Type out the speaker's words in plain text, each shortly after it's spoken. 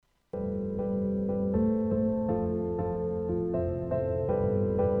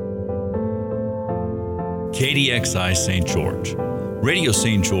KDXI St. George, Radio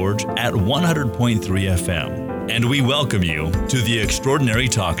St. George at 100.3 FM. And we welcome you to The Extraordinary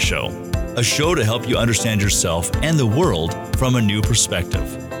Talk Show, a show to help you understand yourself and the world from a new perspective.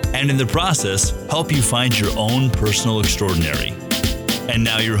 And in the process, help you find your own personal extraordinary. And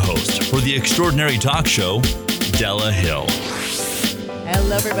now your host for The Extraordinary Talk Show, Della Hill.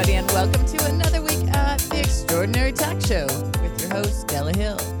 Hello, everybody, and welcome to another week at The Extraordinary Talk Show with your host, Della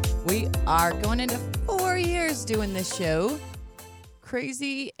Hill. We are going into 4 years doing this show.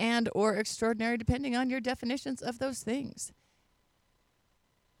 Crazy and or extraordinary, depending on your definitions of those things.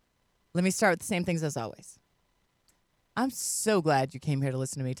 Let me start with the same things as always. I'm so glad you came here to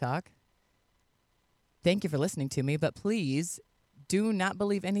listen to me talk. Thank you for listening to me, but please do not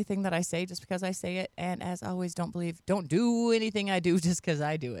believe anything that I say just because I say it. And as always, don't do anything I do just because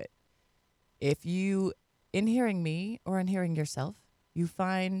I do it. If you, in hearing me or in hearing yourself, you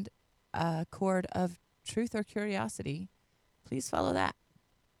find a chord of truth or curiosity, please follow that.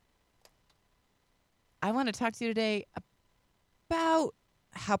 I want to talk to you today about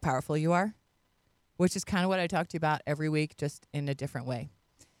how powerful you are, which is kind of what I talk to you about every week, just in a different way.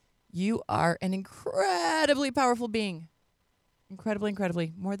 You are an incredibly powerful being.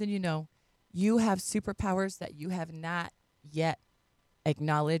 Incredibly, more than you know. You have superpowers that you have not yet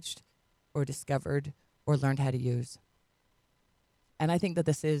acknowledged or discovered or learned how to use. And I think that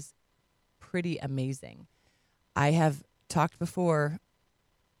this is pretty amazing. I have talked before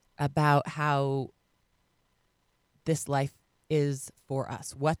about how this life is for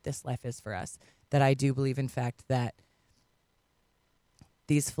us, what this life is for us, that I do believe, in fact, that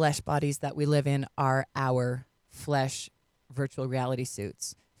these flesh bodies that we live in are our flesh virtual reality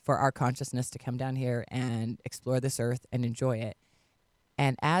suits for our consciousness to come down here and explore this earth and enjoy it.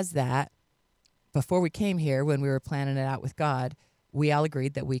 And as that, before we came here, when we were planning it out with God, we all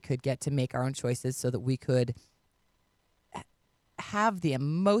agreed that we could get to make our own choices so that we could have the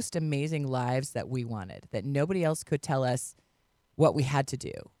most amazing lives that we wanted, that nobody else could tell us what we had to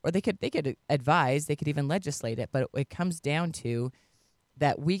do. Or they could advise, they could even legislate it, but it comes down to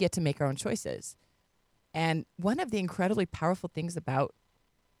that we get to make our own choices. And one of the incredibly powerful things about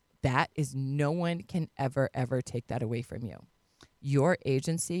that is no one can ever take that away from you. Your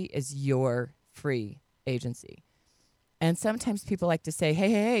agency is your free agency. And sometimes people like to say,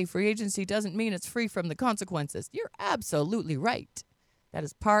 hey, free agency doesn't mean it's free from the consequences. You're absolutely right. That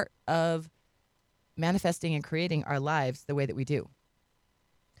is part of manifesting and creating our lives the way that we do,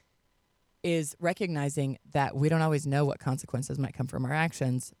 is recognizing that we don't always know what consequences might come from our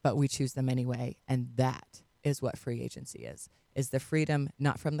actions, but we choose them anyway. And that is what free agency is the freedom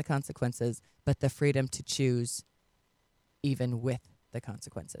not from the consequences, but the freedom to choose even with the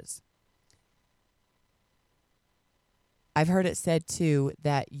consequences. I've heard it said, too,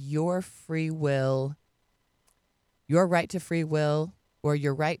 that your free will, your right to free will, or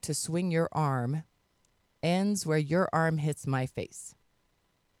your right to swing your arm ends where your arm hits my face.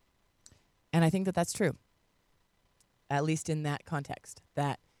 And I think that that's true, at least in that context,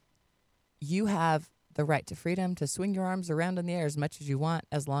 that you have the right to freedom to swing your arms around in the air as much as you want,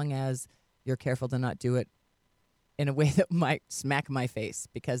 as long as you're careful to not do it in a way that might smack my face,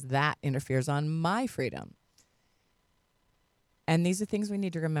 because that interferes on my freedom. And these are things we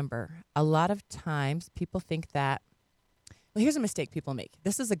need to remember. A lot of times people think that, well, here's a mistake people make.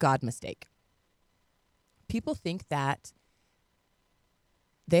 This is a God mistake. People think that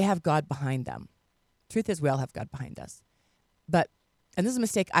they have God behind them. Truth is, we all have God behind us. And this is a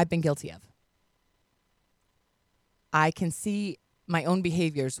mistake I've been guilty of. I can see my own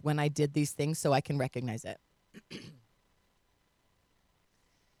behaviors when I did these things, so I can recognize it.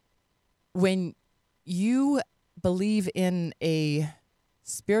 When you believe in a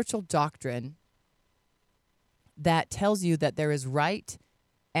spiritual doctrine that tells you that there is right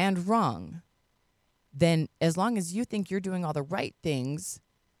and wrong, then as long as you think you're doing all the right things,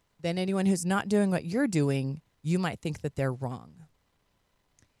 then anyone who's not doing what you're doing, you might think that they're wrong.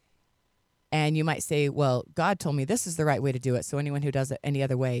 And you might say, well, God told me this is the right way to do it, so anyone who does it any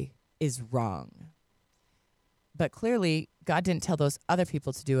other way is wrong. But clearly, God didn't tell those other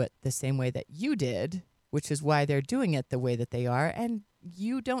people to do it the same way that you did, which is why they're doing it the way that they are, and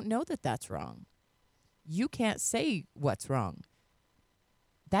you don't know that that's wrong. You can't say what's wrong.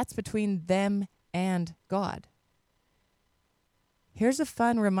 That's between them and God. Here's a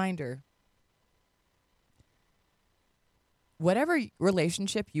fun reminder. Whatever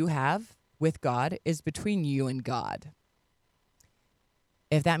relationship you have with God is between you and God.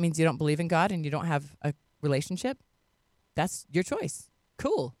 If that means you don't believe in God and you don't have a relationship, that's your choice.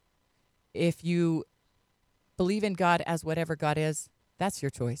 Cool. If you believe in God as whatever God is, That's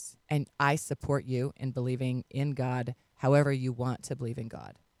your choice. And I support you in believing in God however you want to believe in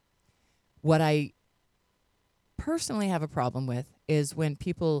God. What I personally have a problem with is when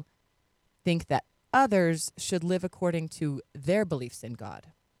people think that others should live according to their beliefs in God.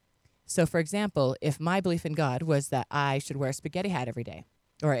 So, for example, if my belief in God was that I should wear a spaghetti hat every day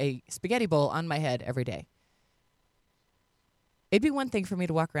or a spaghetti bowl on my head every day, it'd be one thing for me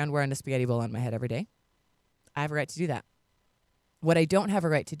to walk around wearing a spaghetti bowl on my head every day. I have a right to do that. What I don't have a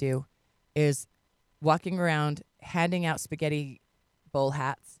right to do is walking around handing out spaghetti bowl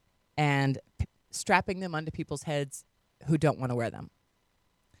hats and strapping them onto people's heads who don't want to wear them.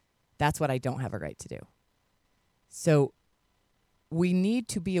 That's what I don't have a right to do. So we need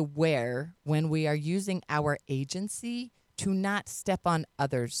to be aware when we are using our agency to not step on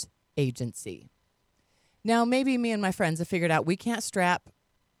others' agency. Now, maybe me and my friends have figured out we can't strap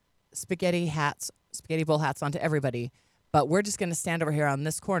spaghetti bowl hats onto everybody, but we're just going to stand over here on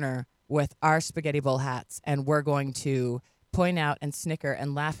this corner with our spaghetti bowl hats, and we're going to point out and snicker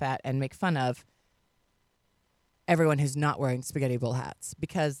and laugh at and make fun of everyone who's not wearing spaghetti bowl hats,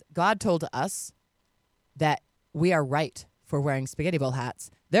 because God told us that we are right for wearing spaghetti bowl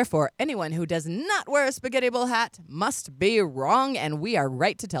hats. Therefore, anyone who does not wear a spaghetti bowl hat must be wrong, and we are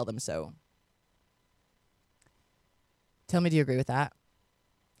right to tell them so. Tell me, do you agree with that?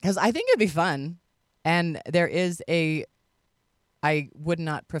 Because I think it'd be fun. And there is I would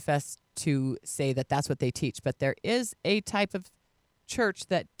not profess to say that that's what they teach, but there is a type of church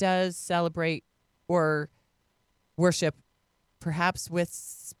that does celebrate or worship perhaps with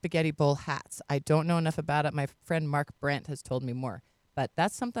spaghetti bowl hats. I don't know enough about it. My friend Mark Brent has told me more, but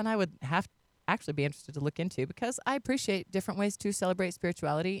that's something I would have actually be interested to look into, because I appreciate different ways to celebrate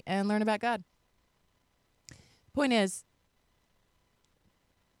spirituality and learn about God. Point is,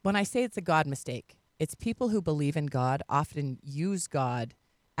 when I say it's a God mistake, it's people who believe in God often use God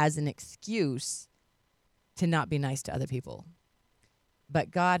as an excuse to not be nice to other people. But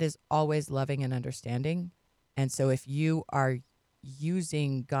God is always loving and understanding. And so if you are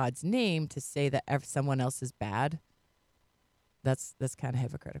using God's name to say that someone else is bad, that's kind of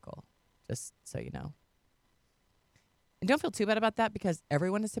hypocritical, just so you know. And don't feel too bad about that, because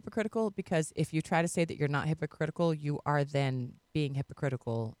everyone is hypocritical, because if you try to say that you're not hypocritical, you are then being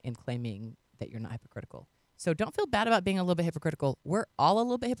hypocritical in claiming that you're not hypocritical. So don't feel bad about being a little bit hypocritical. We're all a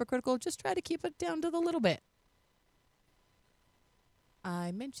little bit hypocritical. Just try to keep it down to the little bit.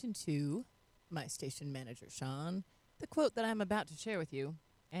 I mentioned to my station manager, Sean, the quote that I'm about to share with you,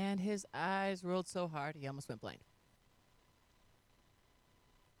 and his eyes rolled so hard he almost went blind.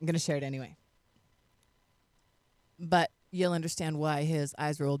 I'm going to share it anyway. But you'll understand why his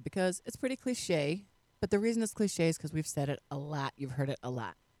eyes rolled, because it's pretty cliche. But the reason it's cliche is because we've said it a lot. You've heard it a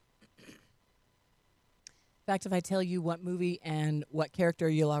lot. In fact, if I tell you what movie and what character,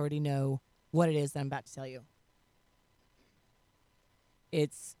 you'll already know what it is that I'm about to tell you.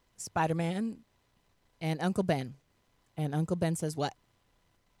 It's Spider-Man and Uncle Ben. And Uncle Ben says what?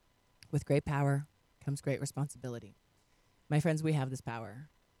 With great power comes great responsibility. My friends, we have this power.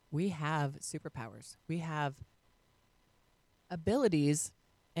 We have superpowers. We have abilities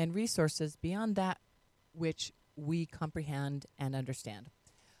and resources beyond that which we comprehend and understand.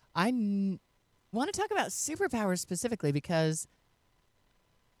 I want to talk about superpowers specifically because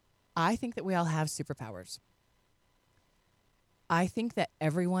I think that we all have superpowers. I think that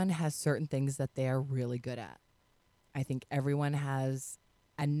everyone has certain things that they are really good at. I think everyone has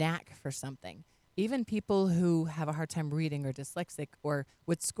a knack for something. Even people who have a hard time reading or dyslexic or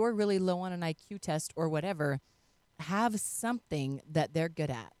would score really low on an IQ test or whatever have something that they're good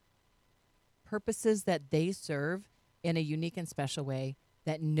at. Purposes that they serve in a unique and special way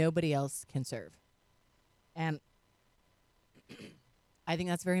that nobody else can serve. And I think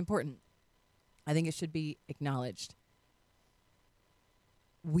that's very important. I think it should be acknowledged.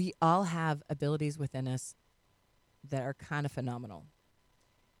 We all have abilities within us that are kind of phenomenal.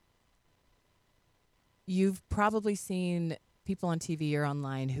 You've probably seen people on TV or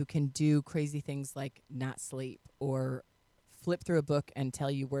online who can do crazy things like not sleep or flip through a book and tell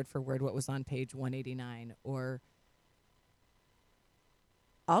you word for word what was on page 189 or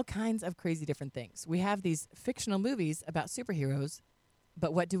all kinds of crazy different things. We have these fictional movies about superheroes,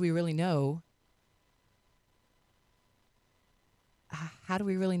 but what do we really know? How do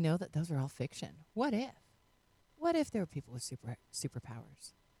we really know that those are all fiction? What if? What if there were people with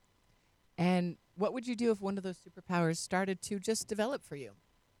superpowers? And what would you do if one of those superpowers started to just develop for you?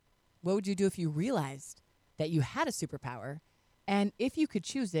 What would you do if you realized that you had a superpower? And if you could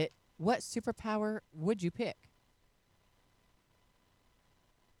choose it, what superpower would you pick?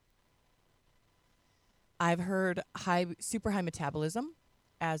 I've heard super high metabolism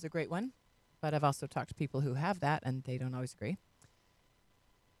as a great one, but I've also talked to people who have that and they don't always agree.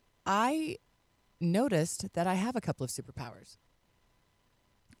 I noticed that I have a couple of superpowers.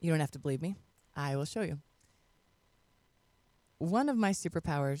 You don't have to believe me. I will show you. One of my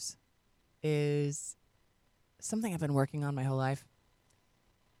superpowers is something I've been working on my whole life.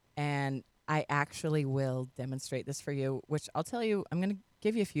 And I actually will demonstrate this for you, which I'll tell you, I'm going to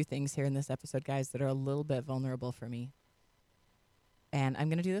give you a few things here in this episode, guys, that are a little bit vulnerable for me. And I'm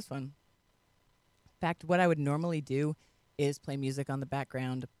going to do this one. In fact, what I would normally do is play music on the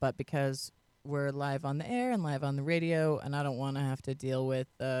background, but because we're live on the air and live on the radio, and I don't want to have to deal with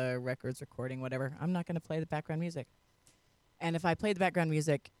records, recording, whatever, I'm not going to play the background music. And if I played the background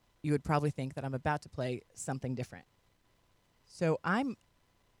music, you would probably think that I'm about to play something different. So I'm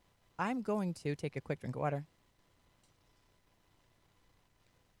going to take a quick drink of water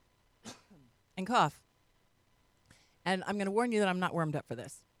and cough. And I'm going to warn you that I'm not warmed up for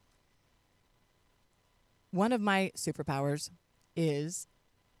this. One of my superpowers is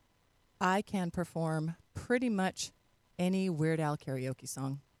I can perform pretty much any Weird Al karaoke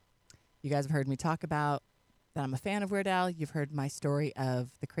song. You guys have heard me talk about that I'm a fan of Weird Al. You've heard my story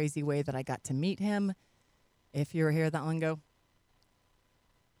of the crazy way that I got to meet him. If you were here that long ago.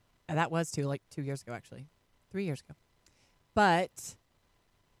 That was 2 years ago, actually. 3 years ago. But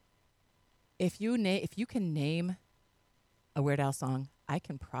if you can name a Weird Al song, I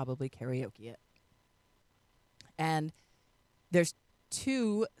can probably karaoke it. And there's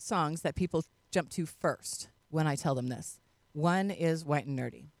 2 songs that people jump to first when I tell them this. One is White and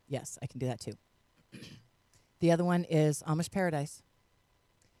Nerdy. Yes, I can do that too. The other one is Amish Paradise.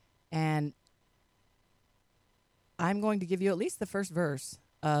 And I'm going to give you at least the first verse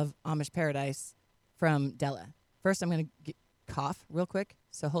of Amish Paradise from Della. First, I'm going to cough real quick,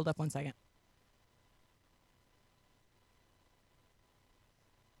 so hold up 1 second.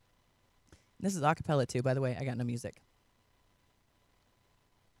 This is a cappella too, by the way. I got no music.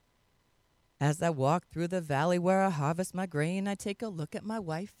 As I walk through the valley where I harvest my grain, I take a look at my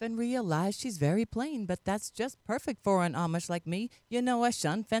wife and realize she's very plain, but that's just perfect for an Amish like me. You know I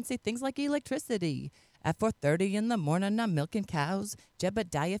shun fancy things like electricity. At 4:30 in the morning, I'm milking cows.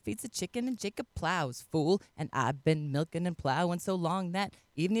 Jebediah feeds a chicken and Jacob plows, fool. And I've been milking and plowing so long that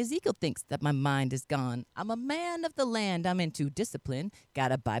even Ezekiel thinks that my mind is gone. I'm a man of the land, I'm into discipline.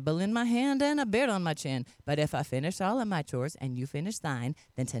 Got a Bible in my hand and a beard on my chin. But if I finish all of my chores and you finish thine,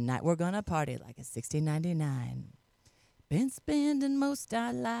 then tonight we're gonna party like a 1699. Been spending most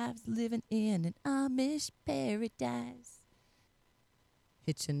our lives living in an Amish paradise.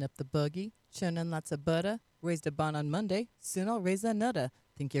 Hitching up the buggy, churning lots of butter. Raised a barn on Monday, soon I'll raise another.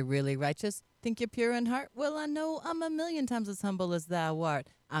 Think you're really righteous? Think you're pure in heart? Well, I know I'm a million times as humble as thou art.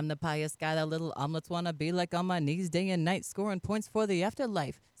 I'm the pious guy that little omelets want to be, like on my knees day and night, scoring points for the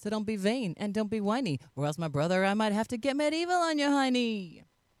afterlife. So don't be vain and don't be whiny, or else, my brother, I might have to get medieval on your hiney.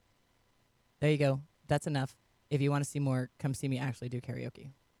 There you go. That's enough. If you want to see more, come see me actually do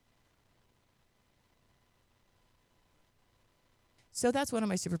karaoke. So that's one of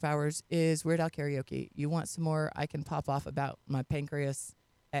my superpowers is Weird Al karaoke. You want some more, I can pop off about my pancreas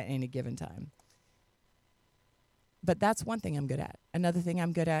at any given time. But that's one thing I'm good at. Another thing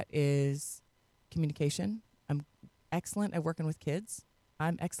I'm good at is communication. I'm excellent at working with kids.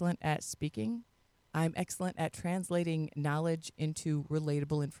 I'm excellent at speaking. I'm excellent at translating knowledge into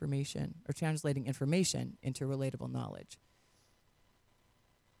relatable information, or translating information into relatable knowledge.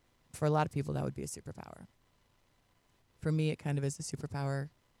 For a lot of people, that would be a superpower. For me, it kind of is a superpower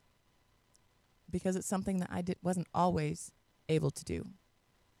because it's something that I wasn't always able to do.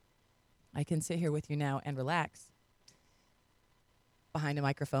 I can sit here with you now and relax behind a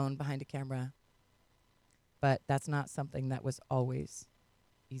microphone, behind a camera, but that's not something that was always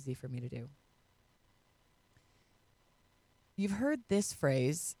easy for me to do. You've heard this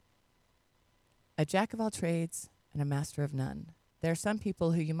phrase, a jack of all trades and a master of none. There are some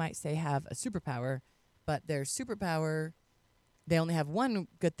people who you might say have a superpower, but their superpower, they only have one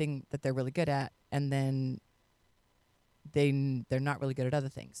good thing that they're really good at, and then they're not really good at other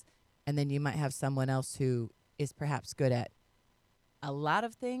things. And then you might have someone else who is perhaps good at a lot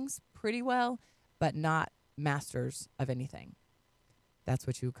of things pretty well, but not masters of anything. That's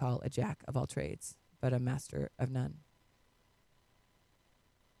what you would call a jack of all trades, but a master of none.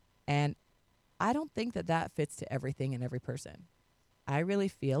 And I don't think that that fits to everything and every person. I really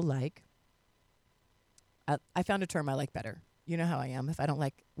feel like I found a term I like better. You know how I am. If I don't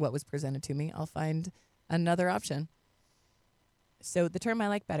like what was presented to me, I'll find another option. So the term I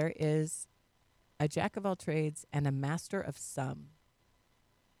like better is a jack of all trades and a master of some.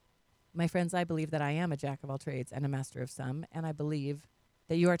 My friends, I believe that I am a jack of all trades and a master of some, and I believe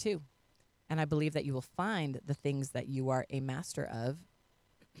that you are too. And I believe that you will find the things that you are a master of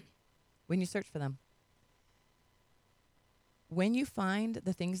when you search for them. When you find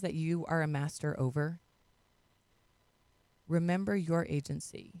the things that you are a master over, remember your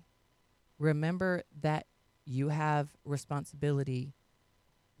agency. Remember that you have responsibility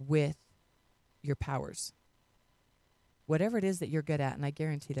with your powers. Whatever it is that you're good at, and I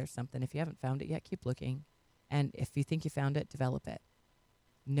guarantee there's something. If you haven't found it yet, keep looking. And if you think you found it, develop it.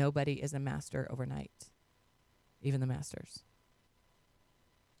 Nobody is a master overnight, even the masters,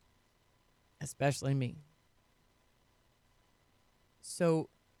 especially me. So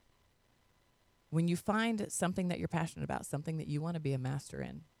when you find something that you're passionate about, something that you want to be a master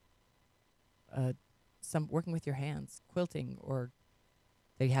in, some working with your hands, quilting, or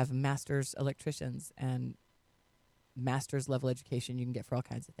they have masters electricians and master's level education you can get for all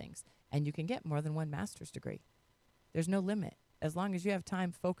kinds of things. And you can get more than one master's degree. There's no limit. As long as you have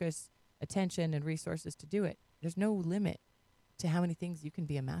time, focus, attention, and resources to do it, there's no limit to how many things you can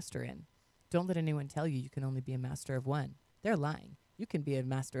be a master in. Don't let anyone tell you can only be a master of one. They're lying. You can be a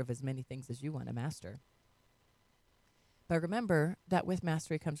master of as many things as you want to master. But remember that with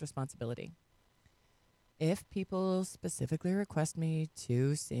mastery comes responsibility. If people specifically request me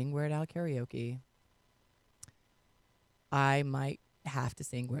to sing Weird Al karaoke, I might have to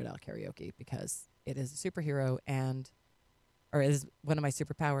sing Weird Al karaoke because it is a superhero or is one of my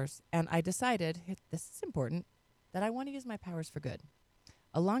superpowers. And I decided, this is important, that I want to use my powers for good.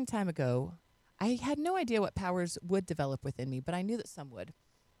 A long time ago, I had no idea what powers would develop within me, but I knew that some would.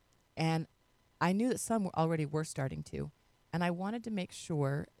 And I knew that some already were starting to. And I wanted to make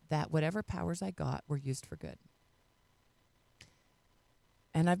sure that whatever powers I got were used for good.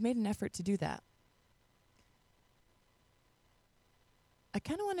 And I've made an effort to do that. I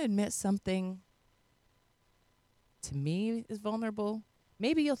kind of want to admit something to me is vulnerable.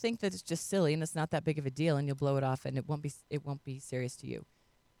 Maybe you'll think that it's just silly and it's not that big of a deal and you'll blow it off and it won't be serious to you.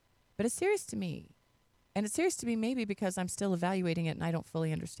 But it's serious to me. And it's serious to me maybe because I'm still evaluating it and I don't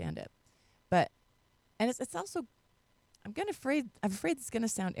fully understand it. And it's also, I'm afraid it's going to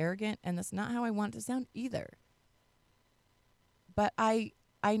sound arrogant, and that's not how I want it to sound either. But I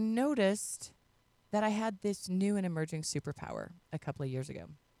noticed that I had this new and emerging superpower a couple of years ago.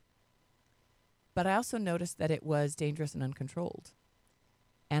 But I also noticed that it was dangerous and uncontrolled.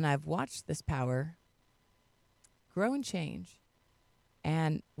 And I've watched this power grow and change.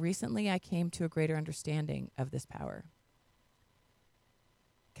 And recently I came to a greater understanding of this power.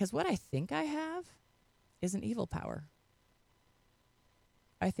 Because what I think I have is an evil power.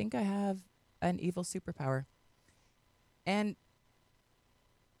 I think I have an evil superpower. And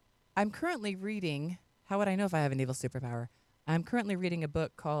I'm currently reading, how would I know if I have an evil superpower? I'm currently reading a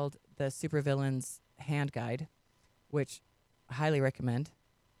book called The Supervillain's Hand Guide, which I highly recommend.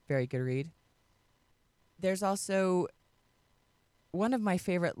 Very good read. There's also one of my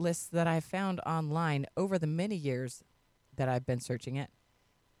favorite lists that I've found online over the many years that I've been searching it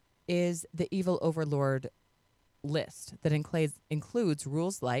is the Evil Overlord list that includes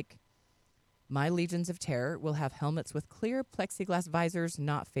rules like my legions of terror will have helmets with clear plexiglass visors,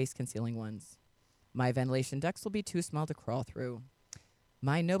 not face-concealing ones. My ventilation ducts will be too small to crawl through.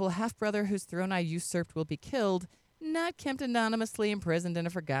 My noble half-brother whose throne I usurped will be killed, not kept anonymously imprisoned in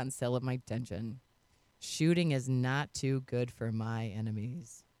a forgotten cell of my dungeon. Shooting is not too good for my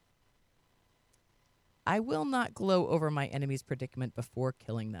enemies. I will not glow over my enemy's predicament before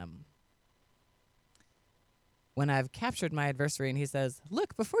killing them. When I've captured my adversary and he says,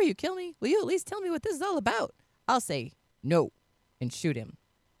 "Look, before you kill me, will you at least tell me what this is all about?" I'll say no and shoot him.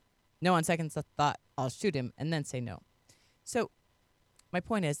 No, on second thought, I'll shoot him and then say no. So my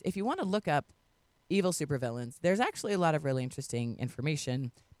point is, if you want to look up evil supervillains, there's actually a lot of really interesting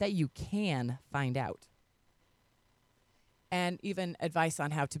information that you can find out. And even advice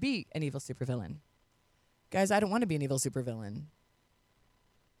on how to be an evil supervillain. Guys, I don't want to be an evil supervillain.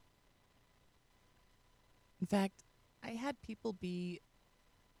 In fact, I had people be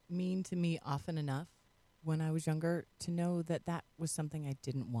mean to me often enough when I was younger to know that that was something I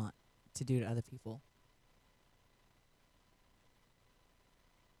didn't want to do to other people.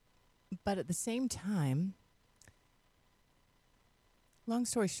 But at the same time, long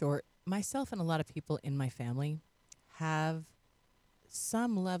story short, myself and a lot of people in my family have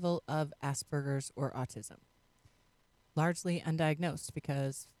some level of Asperger's or autism. Largely undiagnosed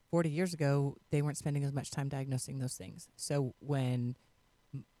because 40 years ago, they weren't spending as much time diagnosing those things. So when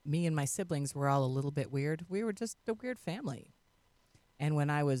me and my siblings were all a little bit weird, we were just a weird family. And when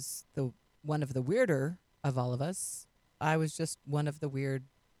I was one of the weirder of all of us, I was just one of the weird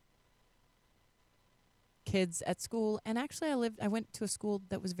kids at school. And actually, I went to a school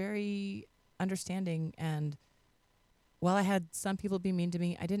that was very understanding. And while I had some people be mean to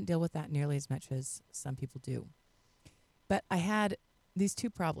me, I didn't deal with that nearly as much as some people do. But I had these two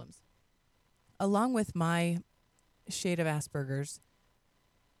problems. Along with my shade of Asperger's,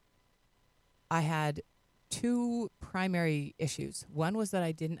 I had two primary issues. One was that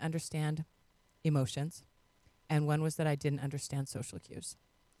I didn't understand emotions, and one was that I didn't understand social cues.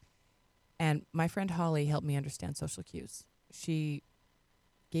 And my friend Holly helped me understand social cues. She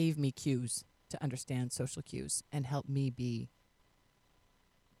gave me cues to understand social cues and help me be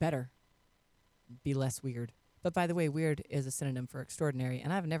better, be less weird. But by the way, weird is a synonym for extraordinary,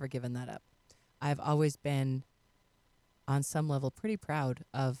 and I've never given that up. I've always been, on some level, pretty proud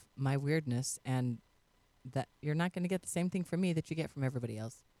of my weirdness, and that you're not going to get the same thing from me that you get from everybody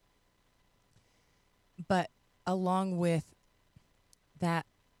else. But along with that,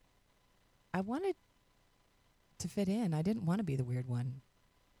 I wanted to fit in. I didn't want to be the weird one.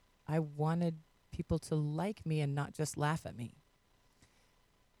 I wanted people to like me and not just laugh at me.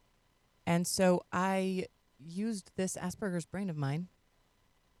 And so I used this Asperger's brain of mine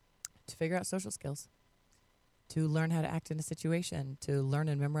to figure out social skills, to learn how to act in a situation, to learn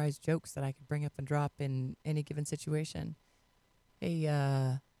and memorize jokes that I could bring up and drop in any given situation.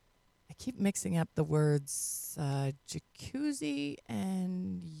 I keep mixing up the words jacuzzi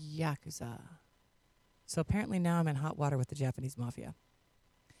and yakuza. So apparently now I'm in hot water with the Japanese mafia.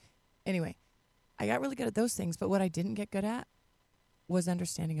 Anyway, I got really good at those things, but what I didn't get good at was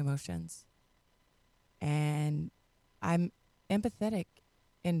understanding emotions. And I'm empathetic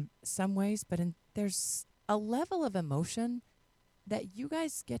in some ways, but there's a level of emotion that you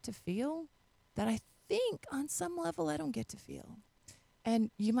guys get to feel that I think on some level I don't get to feel.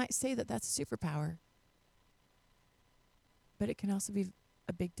 And you might say that that's a superpower, but it can also be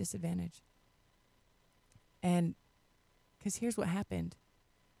a big disadvantage. And because here's what happened.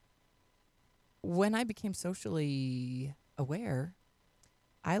 When I became socially aware,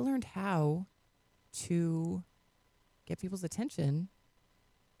 I learned how to get people's attention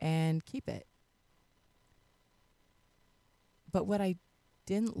and keep it. But what I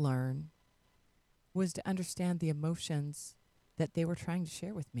didn't learn was to understand the emotions that they were trying to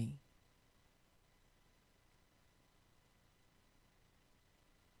share with me.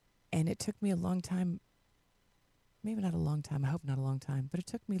 And it took me a long time, maybe not a long time, I hope not a long time, but it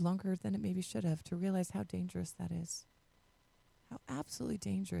took me longer than it maybe should have to realize how dangerous that is. How absolutely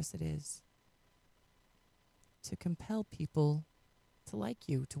dangerous it is to compel people to like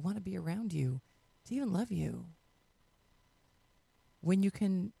you, to want to be around you, to even love you. When you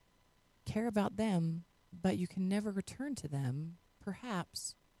can care about them, but you can never return to them,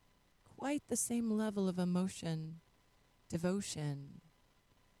 perhaps, quite the same level of emotion, devotion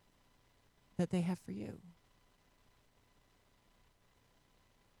that they have for you.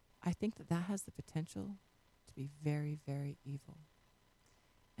 I think that has the potential to be very, very evil.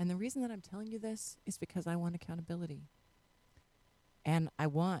 And the reason that I'm telling you this is because I want accountability. And I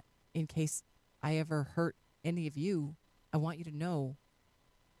want, in case I ever hurt any of you, I want you to know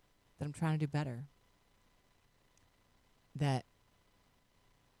that I'm trying to do better. That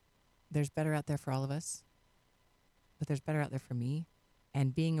there's better out there for all of us, but there's better out there for me.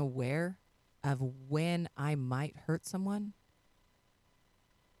 And being aware of when I might hurt someone,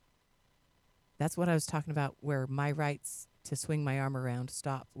 that's what I was talking about, where my rights to swing my arm around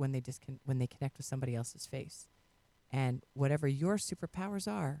stop when they connect with somebody else's face. And whatever your superpowers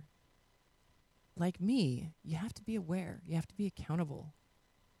are, like me, you have to be aware. You have to be accountable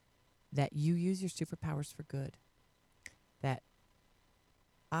that you use your superpowers for good. That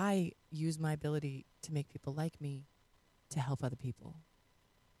I use my ability to make people like me to help other people,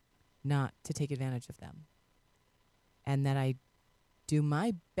 not to take advantage of them. And that I do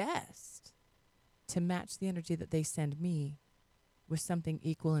my best to match the energy that they send me with something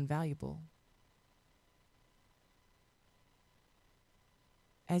equal and valuable.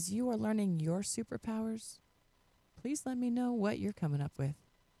 As you are learning your superpowers, please let me know what you're coming up with.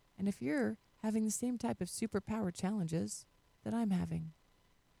 And if you're having the same type of superpower challenges that I'm having.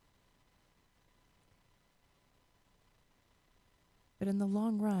 But in the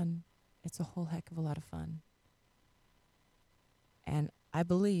long run, it's a whole heck of a lot of fun. And I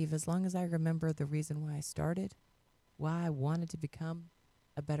believe as long as I remember the reason why I started, why I wanted to become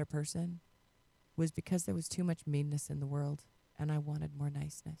a better person, was because there was too much meanness in the world and I wanted more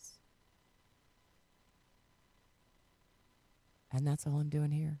niceness. And that's all I'm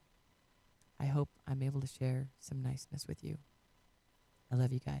doing here. I hope I'm able to share some niceness with you. I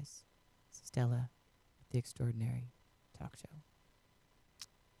love you guys. This is Della with The Extraordinary Talk Show.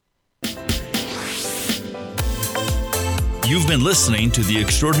 You've been listening to The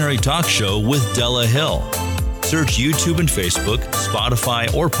Extraordinary Talk Show with Della Hill. Search YouTube and Facebook,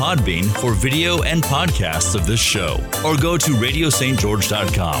 Spotify, or Podbean for video and podcasts of this show, or go to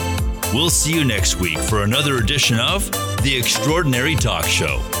radiostgeorge.com. We'll see you next week for another edition of The Extraordinary Talk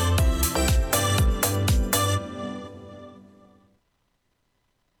Show.